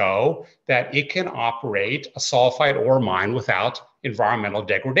to show that it can operate a sulfide ore mine without environmental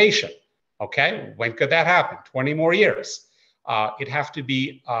degradation. Okay, when could that happen? 20 more years. It'd have to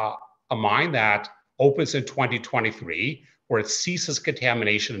be a mine that opens in 2023, where it ceases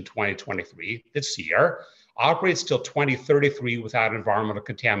contamination in 2023, this year, operates till 2033 without environmental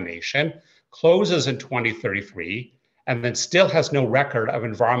contamination, closes in 2033, and then still has no record of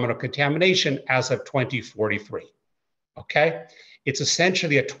environmental contamination as of 2043, okay? It's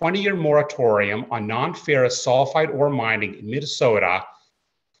essentially a 20-year moratorium on non-ferrous sulfide ore mining in Minnesota,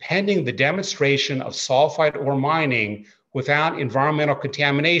 pending the demonstration of sulfide ore mining without environmental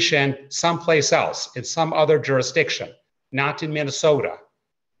contamination someplace else, in some other jurisdiction, not in Minnesota.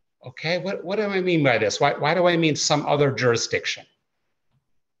 Okay, what do I mean by this? Why do I mean some other jurisdiction?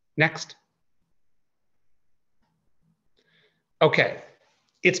 Next. Okay,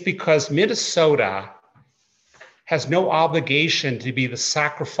 it's because Minnesota has no obligation to be the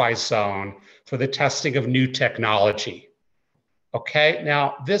sacrifice zone for the testing of new technology. Okay,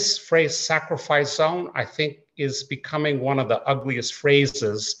 now this phrase sacrifice zone, I think, is becoming one of the ugliest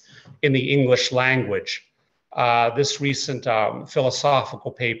phrases in the English language. This recent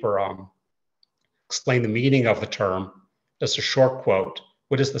philosophical paper explained the meaning of the term. Just a short quote.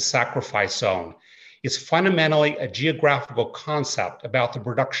 What is the sacrifice zone? It's fundamentally a geographical concept about the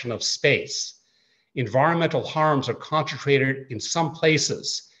production of space. Environmental harms are concentrated in some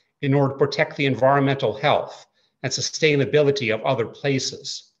places in order to protect the environmental health and sustainability of other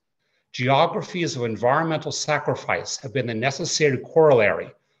places. Geographies of environmental sacrifice have been the necessary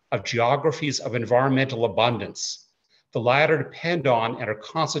corollary of geographies of environmental abundance. The latter depend on and are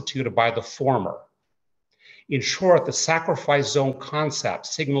constituted by the former. In short, the sacrifice zone concept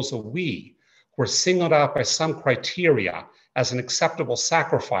signals that we were singled out by some criteria as an acceptable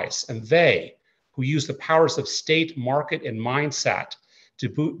sacrifice, and they, who use the powers of state, market, and mindset to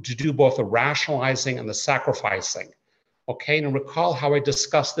do both the rationalizing and the sacrificing. Okay, and recall how I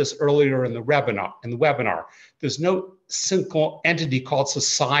discussed this earlier in the webinar. There's no single entity called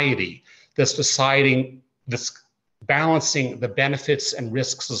society that's deciding, that's balancing the benefits and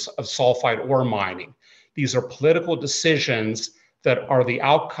risks of sulfide ore mining. These are political decisions that are the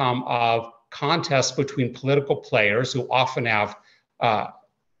outcome of contests between political players who often have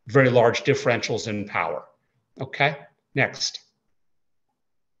very large differentials in power. Okay, next.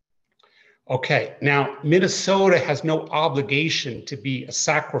 Okay, now Minnesota has no obligation to be a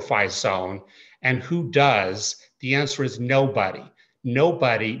sacrifice zone, and who does? The answer is nobody.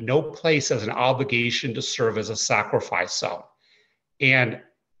 Nobody, no place has an obligation to serve as a sacrifice zone. And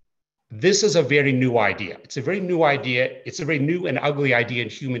this is a very new idea. It's a very new idea. It's a very new and ugly idea in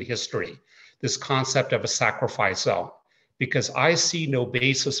human history, this concept of a sacrifice zone, because I see no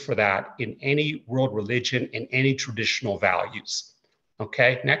basis for that in any world religion, in any traditional values.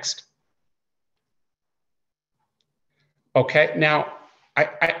 Okay, next. Okay, now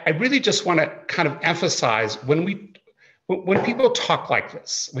I really just want to kind of emphasize when people talk like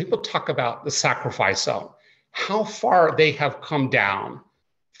this, when people talk about the sacrifice zone, how far they have come down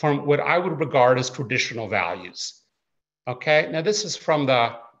from what I would regard as traditional values. Okay, now this is from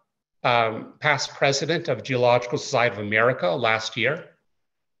the past president of Geological Society of America last year,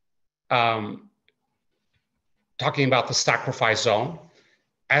 talking about the sacrifice zone.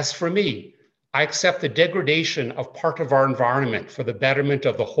 As for me, I accept the degradation of part of our environment for the betterment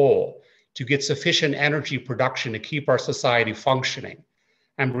of the whole, to get sufficient energy production to keep our society functioning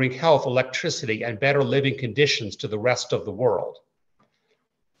and bring health, electricity, and better living conditions to the rest of the world.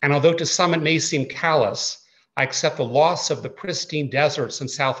 And although to some it may seem callous, I accept the loss of the pristine deserts in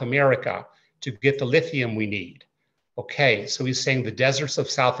South America to get the lithium we need. Okay, so he's saying the deserts of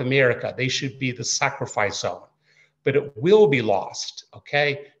South America, they should be the sacrifice zone. But it will be lost,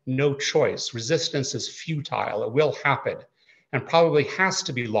 okay? No choice. Resistance is futile. It will happen and probably has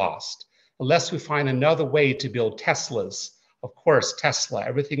to be lost unless we find another way to build Teslas. Of course, Tesla,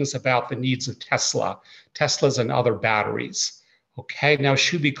 everything is about the needs of Teslas and other batteries, okay? Now, it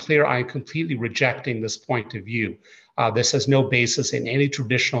should be clear, I am completely rejecting this point of view. This has no basis in any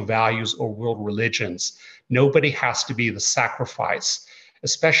traditional values or world religions. Nobody has to be the sacrifice,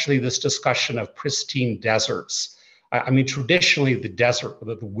 especially this discussion of pristine deserts. I mean, traditionally, the desert,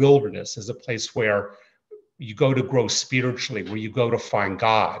 the wilderness, is a place where you go to grow spiritually, where you go to find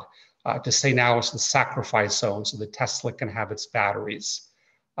God. To say now it's the sacrifice zone so that Tesla can have its batteries,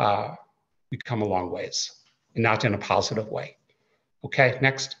 we've come a long ways, and not in a positive way. Okay,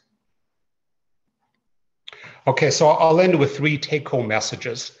 next. Okay, so I'll end with 3 take-home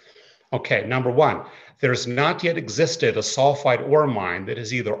messages. Okay, number 1, there's not yet existed a sulfide ore mine that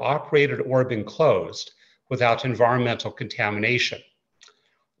has either operated or been closed without environmental contamination.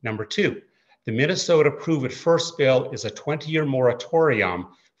 Number 2, the Minnesota Prove It First bill is a 20-year moratorium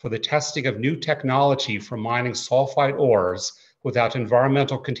for the testing of new technology for mining sulfide ores without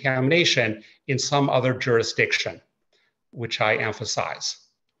environmental contamination in some other jurisdiction, which I emphasize.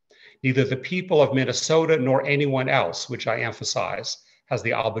 Neither the people of Minnesota nor anyone else, which I emphasize, has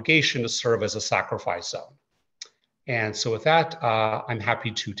the obligation to serve as a sacrifice zone. And so with that, I'm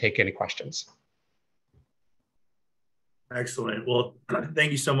happy to take any questions. Excellent. Well,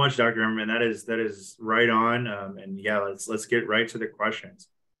 thank you so much, Dr. Emerman. That is right on. And yeah, let's get right to the questions.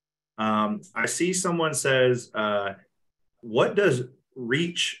 I see someone says, what does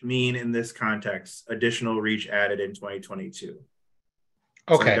reach mean in this context? Additional reach added in 2022.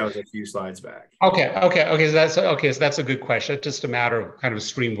 So I think Okay. that was a few slides back. Okay. So that's a good question. It's just a matter of kind of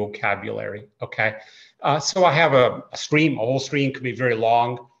stream vocabulary. Okay. So I have a stream. A whole stream can be very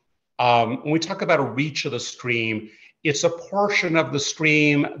long. When we talk about a reach of the stream, it's a portion of the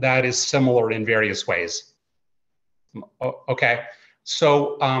stream that is similar in various ways. Okay.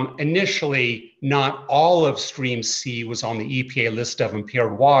 So initially, not all of Stream C was on the EPA list of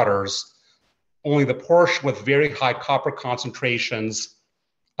impaired waters. Only the portion with very high copper concentrations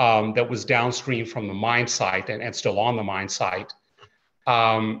that was downstream from the mine site and still on the mine site.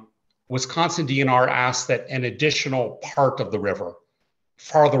 Wisconsin DNR asked that an additional part of the river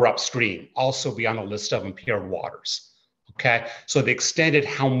farther upstream also be on the list of impaired waters. Okay, so they extended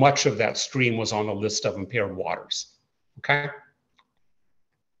how much of that stream was on the list of impaired waters. Okay.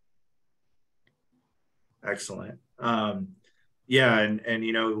 Excellent. Yeah, and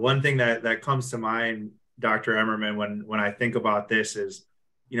you know, one thing that comes to mind, Dr. Emerman, when I think about this is,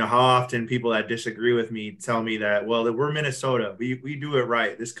 you know, how often people that disagree with me tell me that, well, that we're Minnesota, we do it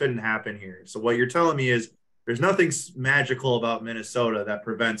right. This couldn't happen here. So what you're telling me is there's nothing magical about Minnesota that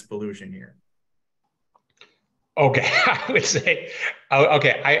prevents pollution here. Okay, I would say,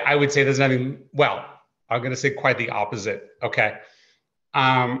 okay, I would say there's nothing, well, I'm going to say quite the opposite. Okay.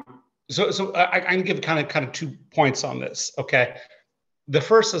 Um, so I can give kind of 2 points on this. Okay. The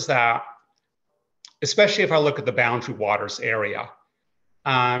first is that, especially if I look at the boundary waters area,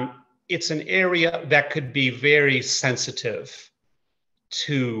 it's an area that could be very sensitive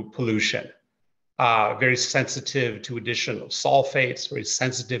to pollution, very sensitive to addition of sulfates, very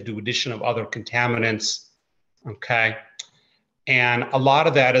sensitive to addition of other contaminants. Okay. And a lot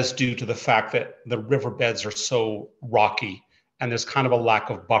of that is due to the fact that the riverbeds are so rocky and there's kind of a lack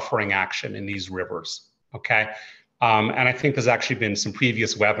of buffering action in these rivers. Okay. And I think there's actually been some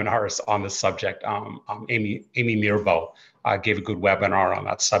previous webinars on this subject. Amy Mirbo gave a good webinar on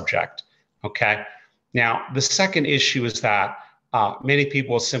that subject. Okay. Now, the second issue is that many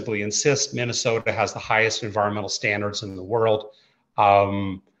people simply insist Minnesota has the highest environmental standards in the world,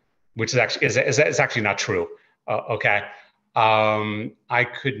 which is actually not true. Okay. I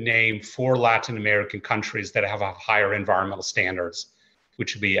could name 4 Latin American countries that have higher environmental standards,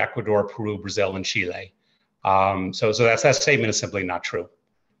 which would be Ecuador, Peru, Brazil, and Chile. So that statement is simply not true.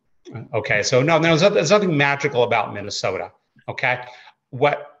 Okay, so no, there's nothing magical about Minnesota. Okay,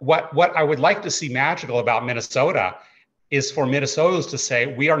 what I would like to see magical about Minnesota is for Minnesotans to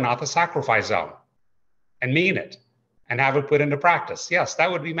say we are not the sacrifice zone, and mean it, and have it put into practice. Yes, that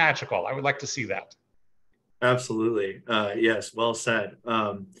would be magical. I would like to see that. Absolutely. Yes, well said.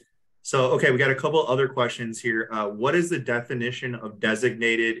 So, okay, we got a couple other questions here. What is the definition of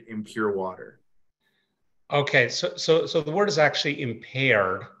designated impure water? Okay, so the word is actually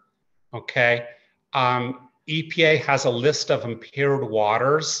impaired. Okay, EPA has a list of impaired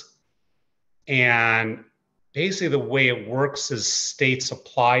waters, and basically the way it works is states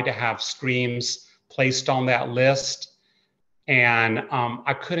apply to have streams placed on that list. And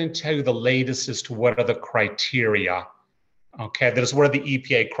I couldn't tell you the latest as to what are the criteria. Okay, that is what are the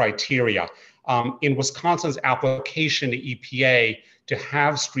EPA criteria. In Wisconsin's application to EPA to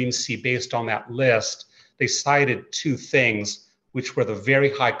have Stream C based on that list, they cited 2 things, which were the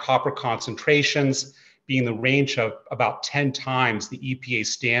very high copper concentrations, being the range of about 10 times the EPA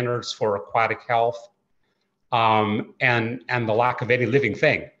standards for aquatic health, and the lack of any living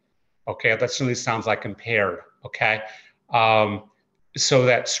thing. Okay, that certainly sounds like impaired. Okay. So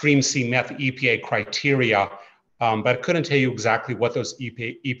that Stream C met the EPA criteria, but I couldn't tell you exactly what those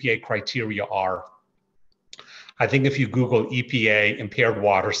EPA criteria are. I think if you Google EPA impaired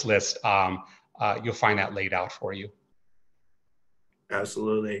waters list, you'll find that laid out for you.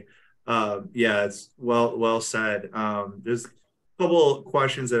 Absolutely. Yeah, it's well said. There's a couple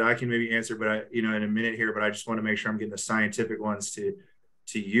questions that I can maybe answer, but in a minute here, but I just want to make sure I'm getting the scientific ones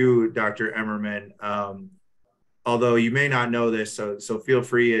to you, Dr. Emerman. Although you may not know this, so feel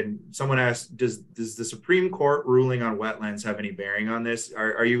free. And someone asked, does the Supreme Court ruling on wetlands have any bearing on this?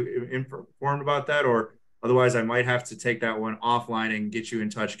 Are you informed about that, or otherwise I might have to take that one offline and get you in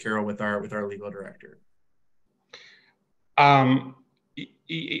touch, Carol, with our legal director.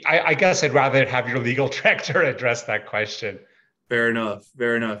 I guess I'd rather have your legal director address that question. Fair enough.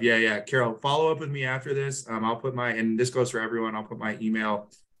 Yeah. Carol, follow up with me after this. I'll put and this goes for everyone, I'll put my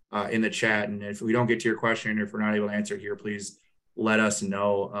email in the chat. And if we don't get to your question, or if we're not able to answer here, please let us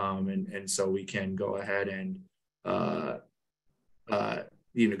know. And so we can go ahead and, go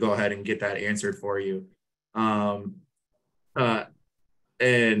ahead and get that answered for you. And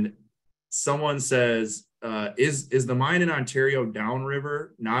someone says, is the mine in Ontario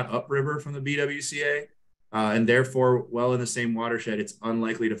downriver, not upriver from the BWCA? and therefore well in the same watershed, it's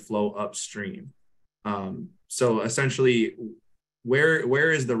unlikely to flow upstream. So essentially,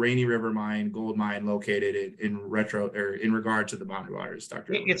 where is the Rainy River mine, gold mine, located in regard to the boundary waters,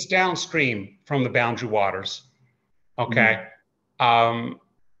 Dr. Emerman? It's downstream from the boundary waters. Okay. Mm-hmm.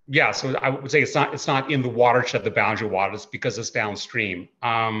 Yeah, so I would say it's not in the watershed, the boundary waters, because it's downstream.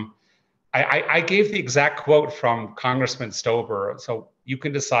 I gave the exact quote from Congressman Stover, so you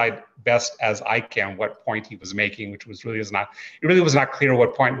can decide best as I can what point he was making, which was really was not clear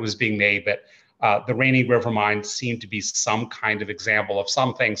what point was being made, but the Rainy River mine seemed to be some kind of example of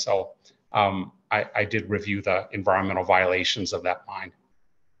something. So I did review the environmental violations of that mine.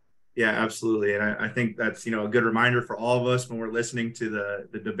 Yeah, absolutely. And I think that's, a good reminder for all of us when we're listening to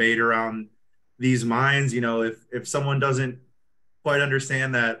the debate around these mines. If someone doesn't quite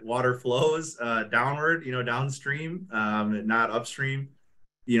understand that water flows downward, downstream, not upstream,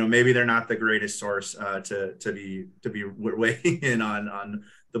 maybe they're not the greatest source to be weighing in on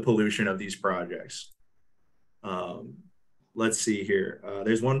the pollution of these projects. Let's see here.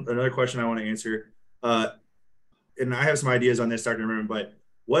 There's another question I want to answer, and I have some ideas on this, Dr. Emerman, but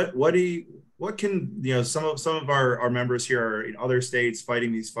what can some of our members here are in other states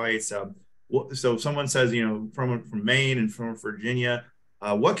fighting these fights. So if someone says from Maine and from Virginia,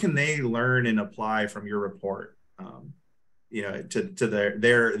 what can they learn and apply from your report? To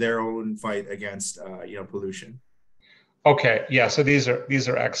their own fight against pollution. Okay, yeah. So these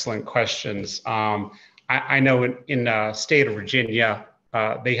are excellent questions. I know in the state of Virginia,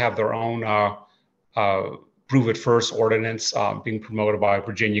 they have their own Prove It First ordinance being promoted by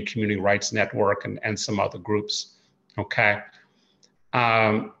Virginia Community Rights Network and some other groups. Okay.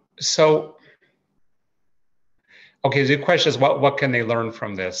 So the question is what can they learn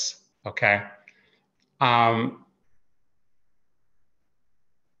from this? Okay. I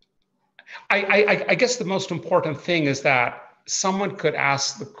guess the most important thing is that someone could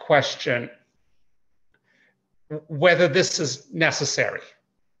ask the question whether this is necessary.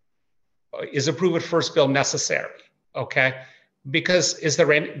 Is a Prove It First bill necessary? Okay, because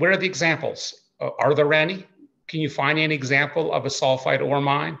where are the examples? Are there any? Can you find any example of a sulfide ore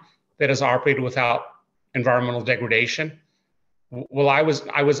mine that has operated without environmental degradation? Well, I was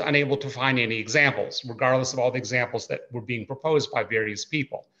unable to find any examples, regardless of all the examples that were being proposed by various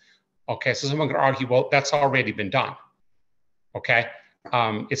people. Okay, so someone could argue, well, that's already been done. Okay,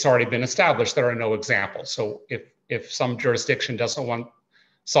 it's already been established. There are no examples. So if some jurisdiction doesn't want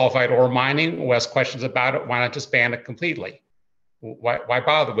sulfide ore mining or has questions about it, why not just ban it completely? Why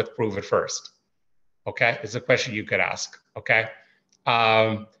bother with Prove It First? Okay, it's a question you could ask. Okay,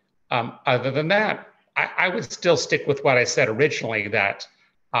 other than that, I would still stick with what I said originally, that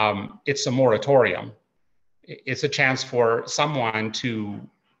it's a moratorium. It's a chance for someone to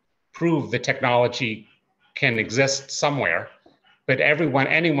prove the technology can exist somewhere, but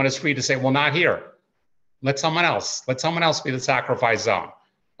anyone is free to say, well, not here. Let someone else be the sacrifice zone.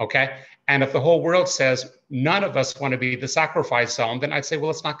 Okay. And if the whole world says none of us want to be the sacrifice zone, then I'd say,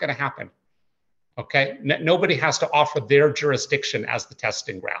 well, it's not going to happen. Okay. Nobody has to offer their jurisdiction as the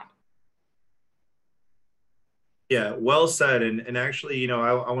testing ground. Yeah, well said. And actually,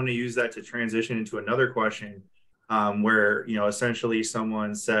 I want to use that to transition into another question, where, essentially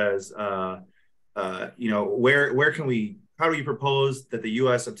someone says, how do we propose that the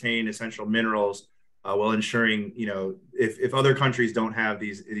U.S. obtain essential minerals while ensuring, if other countries don't have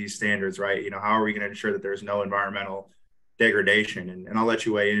these standards, right? How are we going to ensure that there's no environmental degradation? And I'll let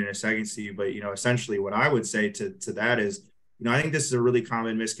you weigh in a second, Steve. But, essentially what I would say to that is, I think this is a really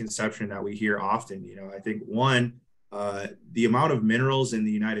common misconception that we hear often. I think the amount of minerals in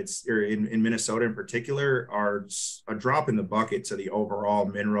the in Minnesota in particular are a drop in the bucket to the overall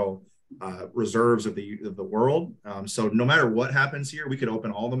mineral reserves of the world. So no matter what happens here, we could open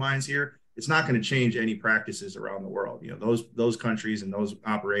all the mines here. It's not going to change any practices around the world. Those countries and those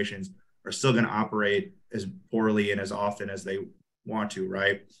operations are still going to operate as poorly and as often as they want to,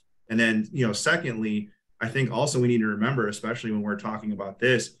 right? And then, secondly, I think also we need to remember, especially when we're talking about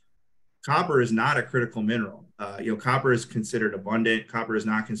this, copper is not a critical mineral. Copper is considered abundant. Copper is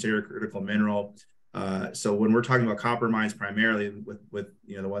not considered a critical mineral. So when we're talking about copper mines, primarily with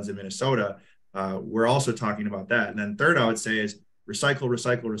the ones in Minnesota, we're also talking about that. And then third, I would say is recycle,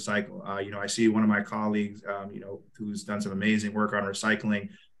 recycle, recycle. I see one of my colleagues, who's done some amazing work on recycling,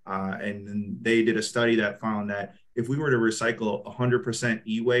 and they did a study that found that if we were to recycle 100%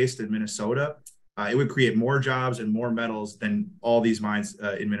 e-waste in Minnesota, it would create more jobs and more metals than all these mines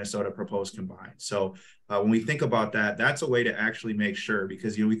in Minnesota proposed combined. So when we think about that, that's a way to actually make sure,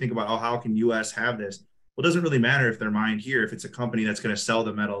 because we think about, how can U.S. have this? Well, it doesn't really matter if they're mined here. If it's a company that's going to sell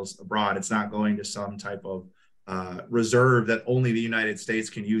the metals abroad, it's not going to some type of reserve that only the United States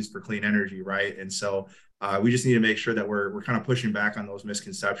can use for clean energy, right? And so we just need to make sure that we're kind of pushing back on those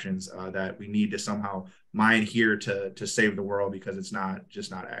misconceptions that we need to somehow mine here to save the world, because it's not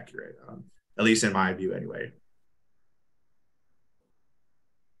accurate, at least in my view, anyway.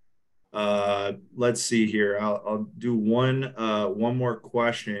 Let's see here. I'll do one more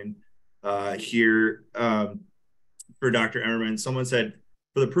question here for Dr. Emerman. Someone said,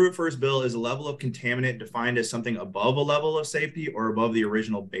 for the Prove It First bill, is a level of contaminant defined as something above a level of safety or above the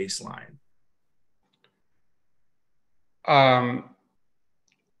original baseline? Okay.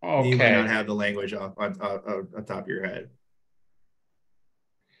 You might not have the language on top of your head.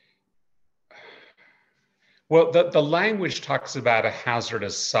 Well, the language talks about a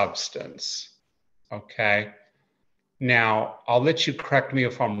hazardous substance. Okay. Now, I'll let you correct me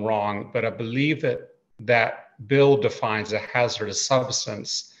if I'm wrong, but I believe that bill defines a hazardous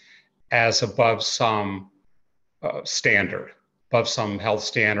substance as above some standard, above some health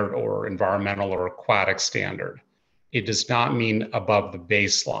standard or environmental or aquatic standard. It does not mean above the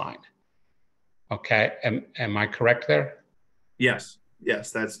baseline. Okay, am I correct there? Yes,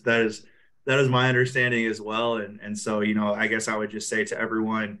 that is my understanding as well. And so, I guess I would just say to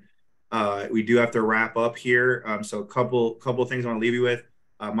everyone, we do have to wrap up here. So a couple things I want to leave you with.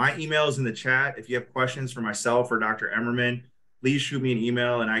 My email is in the chat. If you have questions for myself or Dr. Emerman, please shoot me an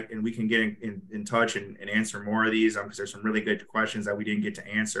email, and we can get in touch and answer more of these, because there's some really good questions that we didn't get to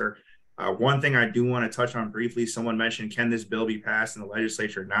answer. One thing I do want to touch on briefly, someone mentioned, can this bill be passed in the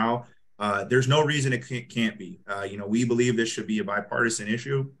legislature now? There's no reason it can't be. We believe this should be a bipartisan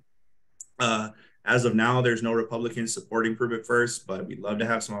issue. As of now, there's no Republicans supporting Prove It First, but we'd love to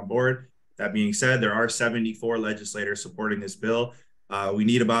have some on board. That being said, there are 74 legislators supporting this bill. We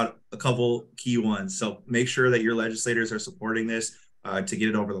need about a couple key ones. So make sure that your legislators are supporting this to get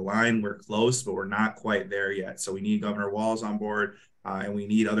it over the line. We're close, but we're not quite there yet. So we need Governor Walz on board, and we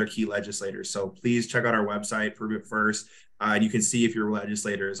need other key legislators. So please check out our website, Prove It First, and you can see if your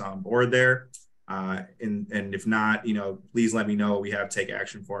legislator is on board there. And if not, please let me know. We have take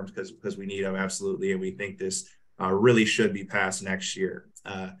action forms because we need them absolutely, and we think this really should be passed next year.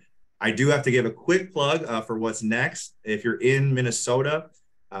 I do have to give a quick plug for what's next. If you're in Minnesota,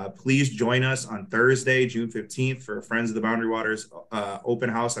 please join us on Thursday, June 15th, for Friends of the Boundary Waters open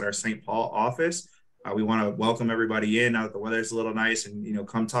house at our St. Paul office. We want to welcome everybody in now that the weather's a little nice, and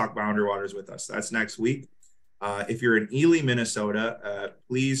come talk Boundary Waters with us. That's next week. If you're in Ely, Minnesota,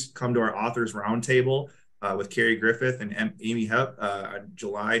 please come to our Authors Roundtable with Carrie Griffith and Amy Hepp on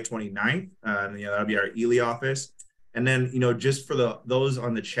July 29th. That'll be our Ely office. And then, just for those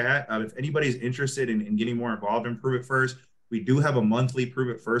on the chat, if anybody's interested in getting more involved in Prove It First, we do have a monthly Prove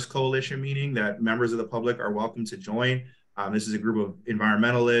It First coalition meeting that members of the public are welcome to join. This is a group of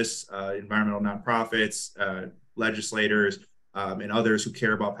environmentalists, environmental nonprofits, legislators, and others who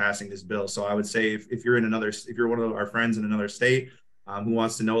care about passing this bill. So I would say if you're one of our friends in another state who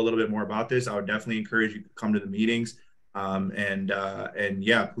wants to know a little bit more about this, I would definitely encourage you to come to the meetings. And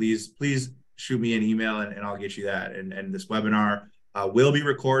yeah, please shoot me an email and I'll get you that. And this webinar will be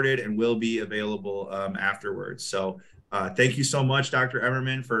recorded and will be available afterwards. So thank you so much, Dr.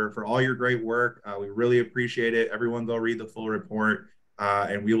 Emerman, for all your great work. We really appreciate it. Everyone go read the full report,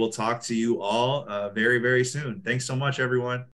 and we will talk to you all very, very soon. Thanks so much, everyone.